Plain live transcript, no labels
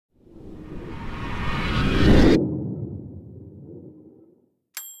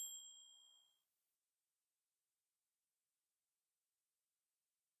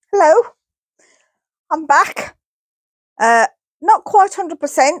I'm back. Not quite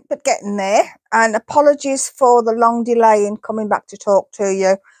 100%, but getting there. And apologies for the long delay in coming back to talk to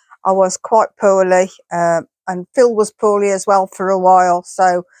you. I was quite poorly, and Phil was poorly as well for a while.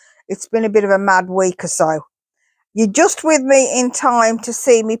 So it's been a bit of a mad week or so. You're just with me in time to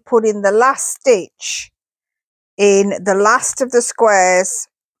see me put in the last stitch in the last of the squares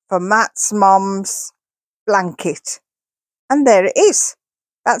for Matt's mum's blanket. And there it is.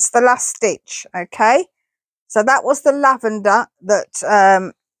 That's the last stitch, okay? So that was the lavender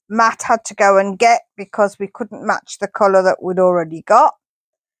that Matt had to go and get because we couldn't match the colour that we'd already got.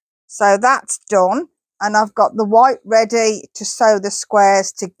 So that's done. And I've got the white ready to sew the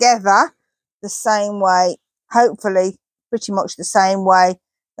squares together the same way, hopefully pretty much the same way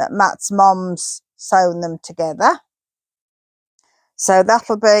that Matt's mum's sewn them together. So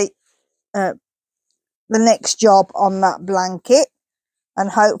that'll be the next job on that blanket. And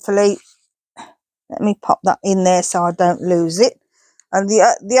hopefully, let me pop that in there so I don't lose it. And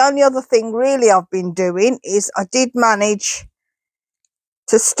the only other thing really I've been doing is I did manage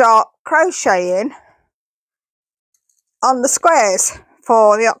to start crocheting on the squares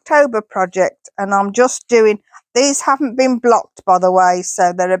for the October project. And I'm just doing, these haven't been blocked by the way,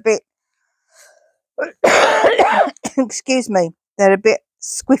 so they're a bit, excuse me, they're a bit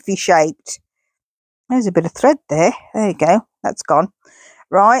squiffy shaped. There's a bit of thread there. There you go. That's gone.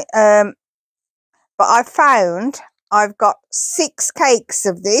 Right. But I found I've got 6 cakes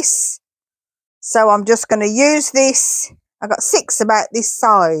of this. So I'm just going to use this. I've got 6 about this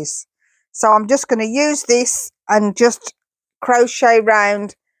size. So I'm just going to use this and just crochet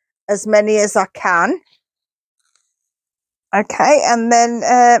round as many as I can. Okay. And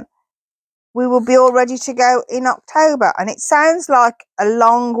then we will be all ready to go in October. And it sounds like a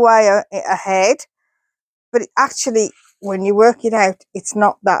long way ahead. But actually, when you work it out, it's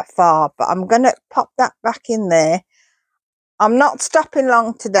not that far. But I'm going to pop that back in there. I'm not stopping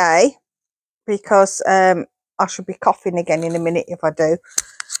long today because I should be coughing again in a minute if I do.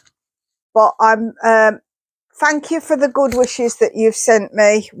 But I'm thank you for the good wishes that you've sent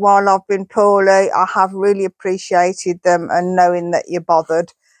me while I've been poorly. I have really appreciated them, and knowing that you're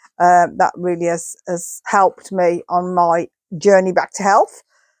bothered, that really has helped me on my journey back to health.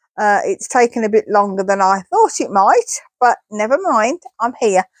 It's taken a bit longer than I thought it might, but never mind, I'm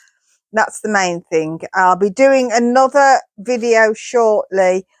here. That's the main thing. I'll be doing another video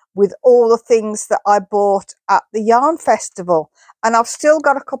shortly with all the things that I bought at the yarn festival, and I've still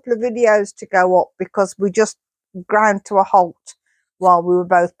got a couple of videos to go up because we just ground to a halt while we were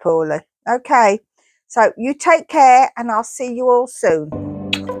both poorly. Okay, so you take care and I'll see you all soon.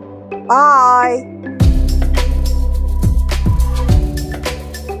 Bye.